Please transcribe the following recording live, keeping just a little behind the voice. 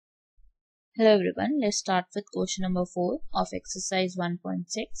Hello everyone, let's start with question number 4 of exercise 1.6.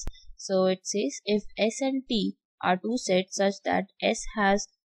 So it says if S and T are two sets such that S has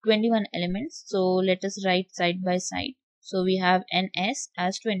 21 elements, so let us write side by side. So we have NS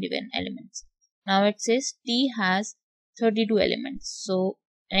as 21 elements. Now it says T has 32 elements. So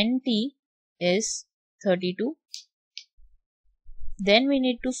NT is 32. Then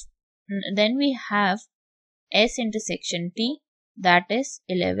we have S intersection T, that is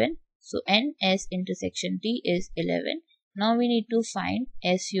 11. So NS intersection T is 11. Now we need to find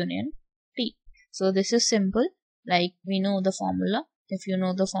S union T. So this is simple, like we know the formula. If you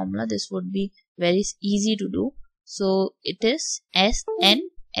know the formula, this would be very easy to do. So it is S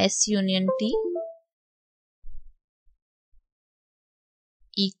union T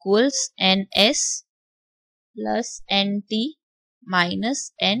equals NS plus NT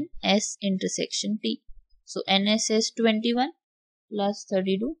minus NS intersection T. So NS is 21 plus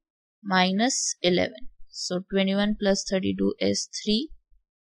 32 minus 11. So 21 plus 32 is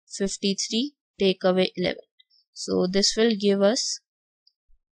 53. Take away 11. So this will give us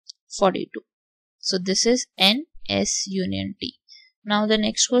 42. So this is NS union T. Now the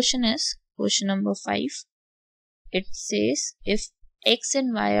next question is question number 5. It says if X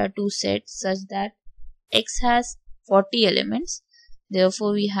and Y are two sets such that X has 40 elements,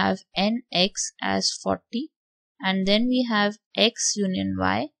 therefore we have NX as 40, and then we have X union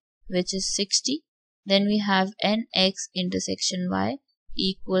Y, which is 60. Then we have NX intersection Y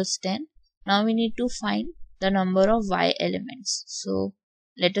equals 10. Now we need to find the number of Y elements. So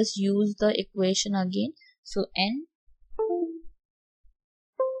let us use the equation again. So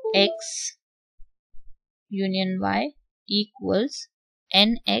NX union Y equals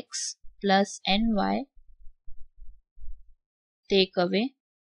NX plus NY, take away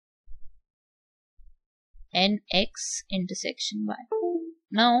NX intersection Y.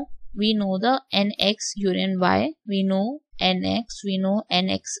 Now we know the NX union Y, we know NX, we know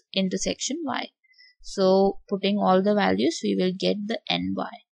NX intersection Y. So putting all the values, we will get the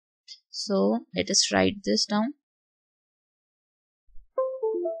NY. So let us write this down.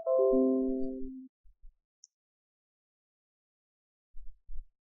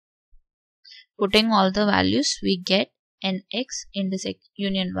 Putting all the values, we get NX intersection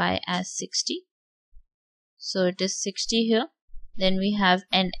union Y as 60. So it is 60 here. Then we have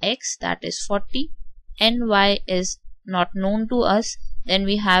NX, that is 40. NY is not known to us. Then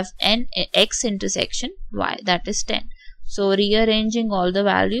we have NX intersection Y, that is 10. So rearranging all the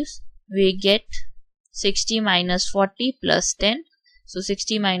values, we get 60 minus 40 plus 10. So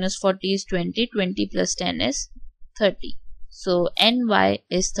 60 minus 40 is 20. 20 plus 10 is 30. So NY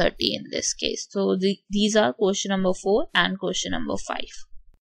is 30 in this case. So these are question number 4 and question number 5.